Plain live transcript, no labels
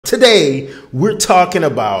Today, we're talking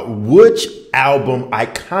about which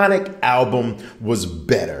iconic album was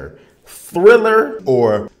better, Thriller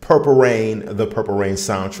or Purple Rain, the Purple Rain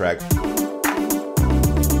soundtrack.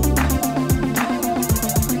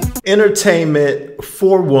 Entertainment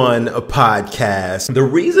for One, a podcast. The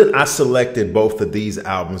reason I selected both of these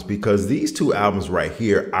albums because these two albums right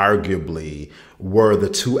here arguably were the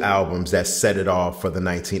two albums that set it off for the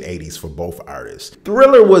 1980s for both artists.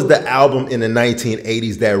 Thriller was the album in the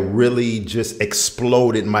 1980s that really just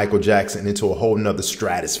exploded Michael Jackson into a whole nother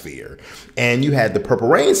stratosphere. And you had the Purple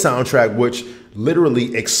Rain soundtrack, which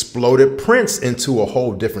literally exploded Prince into a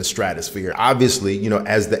whole different stratosphere. Obviously, you know,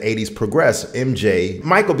 as the 80s progressed,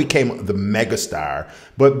 Michael became the megastar,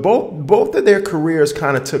 but both of their careers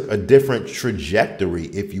kind of took a different trajectory,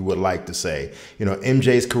 if you would like to say. You know,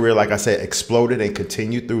 MJ's career, like I said, exploded and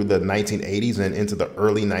continued through the 1980s and into the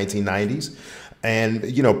early 1990s. And,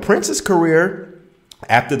 you know, Prince's career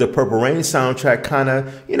after the Purple Rain soundtrack kind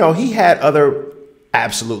of, you know, he had other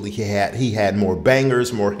absolutely, he had more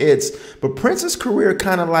bangers, more hits, but Prince's career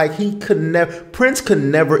kind of like Prince could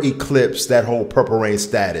never eclipse that whole Purple Rain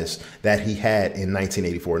status that he had in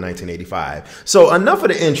 1984, 1985. So enough of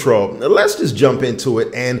the intro. Let's just jump into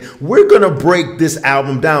it, and we're gonna break this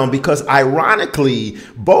album down because ironically,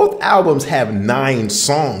 both albums have 9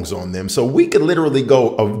 songs on them. So we could literally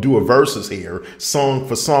go do a versus here, song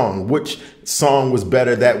for song. Which song was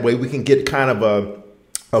better? That way we can get kind of a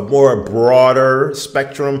more broader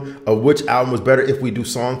spectrum of which album was better if we do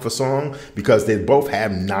song for song, because they both have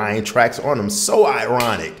 9 tracks on them. So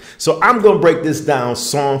ironic. So I'm going to break this down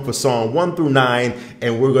song for song, 1 through 9,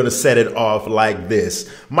 and we're going to set it off like this.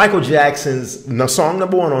 Michael Jackson's song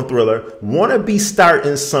number 1 on Thriller, Wanna Be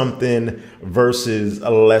Starting Something versus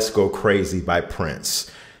Let's Go Crazy by Prince.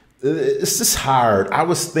 It's just hard. I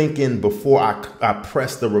was thinking before I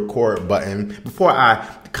pressed the record button, before I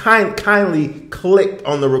kindly clicked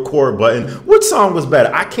on the record button, which song was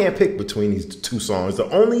better? I can't pick between these two songs. The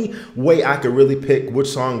only way I could really pick which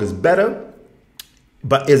song is better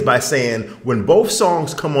is by saying when both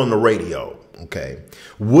songs come on the radio, okay,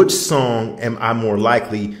 which song am I more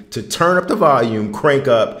likely to turn up the volume, crank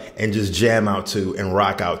up, and just jam out to and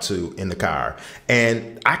rock out to in the car?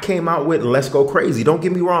 And I came out with Let's Go Crazy. Don't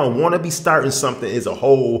get me wrong, Wanna Be Starting Something is a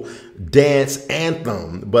whole dance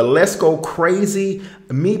anthem, but Let's Go Crazy,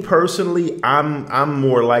 me personally, I'm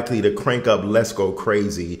more likely to crank up Let's Go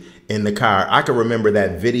Crazy in the car. I can remember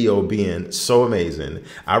that video being so amazing.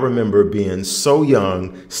 I remember being so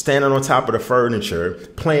young, standing on top of the furniture,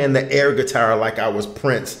 playing the air guitar like I was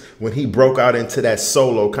Prince when he broke out into that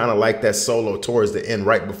solo, kind of like that solo towards the end,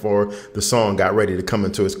 right before the song got ready to come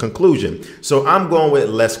into its conclusion. So I'm going with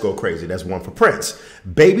Let's Go Crazy. That's 1 for Prince.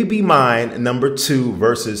 Baby Be Mine, number 2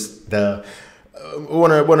 versus the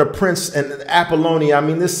one of Prince and Apollonia. I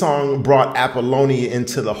mean, this song brought Apollonia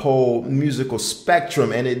into the whole musical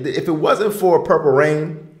spectrum. And if it wasn't for Purple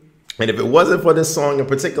Rain, and if it wasn't for this song in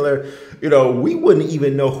particular, you know, we wouldn't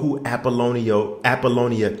even know who Apollonia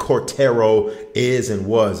Cortero is and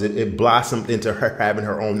was. It blossomed into her having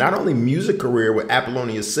her own, not only music career with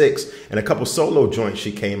Apollonia 6 and a couple solo joints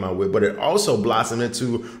she came out with, but it also blossomed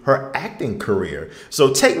into her acting career.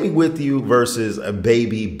 So Take Me With You versus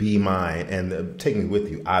Baby Be Mine. And Take Me With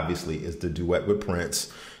You, obviously, is the duet with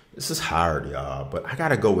Prince. This is hard, y'all, but I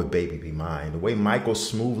gotta go with Baby Be Mine. The way Michael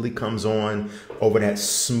smoothly comes on over that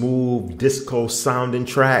smooth disco sounding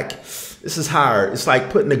track, this is hard. It's like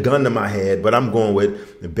putting a gun to my head, but I'm going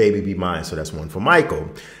with the Baby Be Mine, so that's 1 for Michael.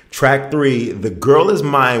 Track 3, The Girl Is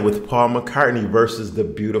Mine with Paul McCartney versus The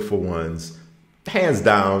Beautiful Ones. Hands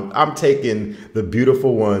down, I'm taking The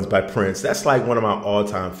Beautiful Ones by Prince. That's like one of my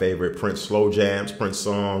all-time favorite Prince slow jams, Prince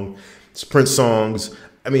songs.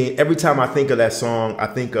 I mean, every time I think of that song, I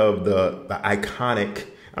think of the iconic,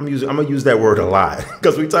 I'm gonna use that word a lot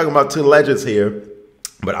because we're talking about two legends here.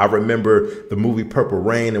 But I remember the movie Purple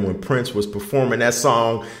Rain, and when Prince was performing that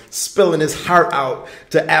song, spilling his heart out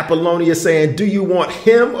to Apollonia saying, do you want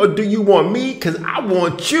him or do you want me? Because I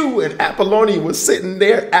want you. And Apollonia was sitting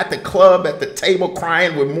there at the club, at the table,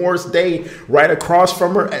 crying with Morris Day right across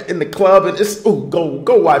from her in the club. And it's, ooh,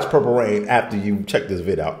 go watch Purple Rain after you check this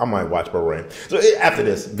video out. I might watch Purple Rain. So after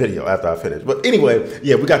this video, after I finish. But anyway,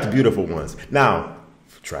 yeah, we got The Beautiful Ones. Now,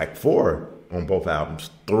 track 4 on both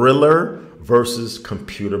albums, Thriller versus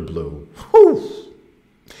Computer Blue. Whew.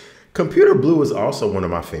 Computer Blue is also one of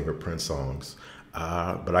my favorite Prince songs,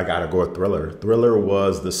 but I gotta go with Thriller. Thriller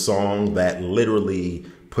was the song that literally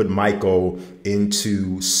put Michael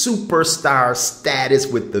into superstar status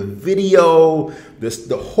with the video,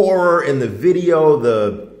 the horror in the video,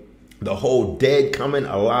 the whole dead coming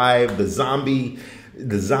alive, the zombie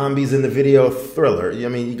The zombies in the video, Thriller. I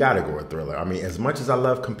mean, you gotta go with Thriller. I mean, as much as I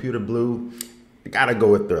love Computer Blue, gotta go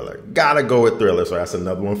with Thriller. Gotta go with Thriller. So that's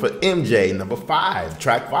another one for MJ. Number 5,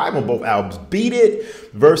 track 5 on both albums. Beat It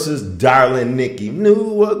versus Darling Nikki.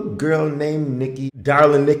 Knew a girl named Nikki.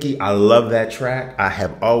 Darling Nikki, I love that track. I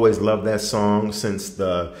have always loved that song since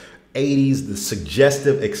the 80s. The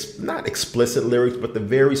suggestive, not explicit lyrics, but the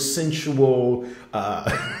very sensual,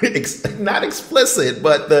 not explicit,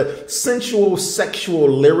 but the sensual, sexual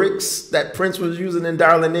lyrics that Prince was using in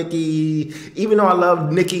Darling Nikki. Even though I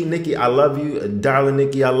love Nikki, Nikki, I love you. Darling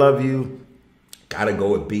Nikki, I love you. Gotta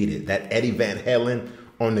go with Beat It. That Eddie Van Halen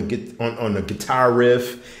on the guitar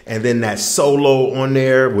riff, and then that solo on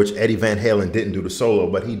there, which Eddie Van Halen didn't do the solo,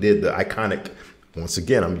 but he did the iconic. Once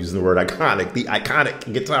again, I'm using the word iconic, the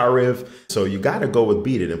iconic guitar riff. So you got to go with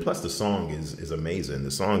Beat It. And plus the song is amazing.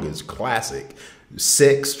 The song is classic.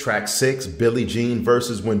 6, track 6, Billie Jean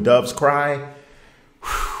versus When Doves Cry.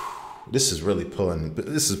 Whew, this is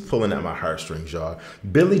pulling at my heartstrings, y'all.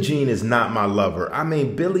 Billie Jean is not my lover. I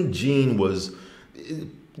mean, Billie Jean was,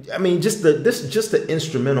 I mean, just the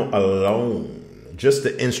instrumental alone,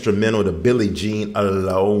 the Billie Jean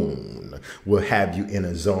alone will have you in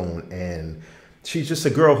a zone. And she's just a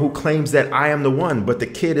girl who claims that I am the one, but the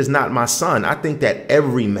kid is not my son. I think that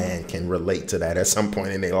every man can relate to that at some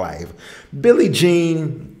point in their life. Billie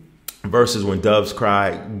Jean versus When Doves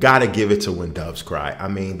Cry, gotta give it to When Doves Cry. I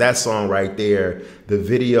mean, that song right there, the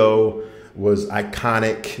video was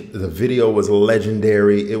iconic. The video was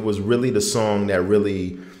legendary. It was really the song that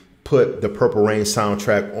really put the Purple Rain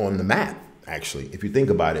soundtrack on the map. Actually, if you think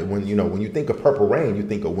about it, when you think of Purple Rain, you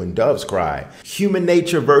think of When Doves Cry. Human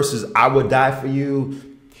Nature versus I Would Die For You.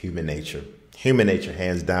 Human Nature. Human Nature,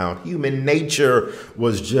 hands down. Human Nature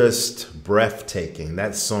was just breathtaking.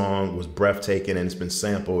 That song was breathtaking, and it's been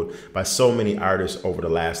sampled by so many artists over the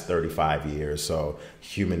last 35 years. So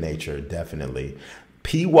Human Nature, definitely.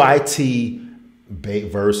 PYT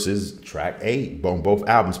versus track 8 on both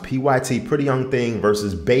albums. PYT, Pretty Young Thing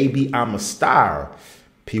versus Baby I'm a Star.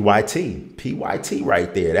 PYT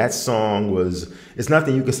right there. That song was, it's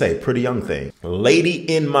nothing you can say. Pretty Young Thing. Lady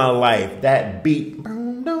in My Life, that beat.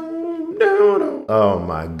 Oh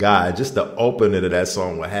my God, just the opening of that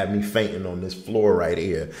song will have me fainting on this floor right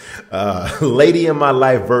here. Lady in My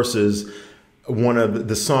Life versus one of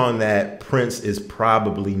the song that Prince is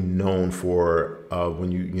probably known for.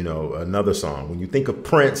 Another song. When you think of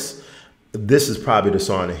Prince, this is probably the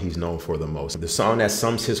song that he's known for the most. The song that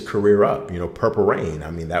sums his career up, Purple Rain.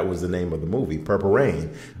 I mean, that was the name of the movie, Purple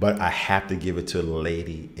Rain. But I have to give it to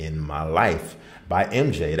Lady in My Life by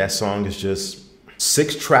MJ. That song is just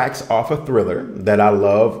 6 tracks off of Thriller that I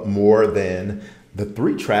love more than the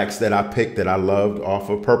 3 tracks that I picked that I loved off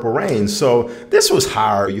of Purple Rain. So this was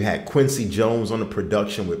hard. You had Quincy Jones on the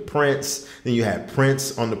production with Prince. Then you had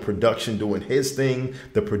Prince on the production doing his thing.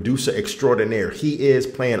 The producer extraordinaire he is,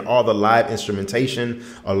 playing all the live instrumentation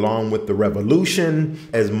along with the Revolution.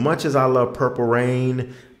 As much as I love Purple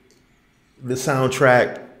Rain, the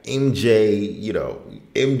soundtrack,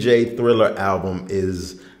 MJ Thriller album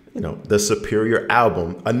is, the superior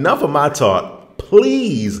album. Enough of my talk.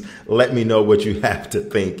 Please let me know what you have to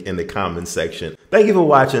think in the comments section. Thank you for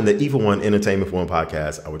watching the Evil One Entertainment for One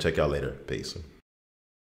podcast. I will check y'all later. Peace.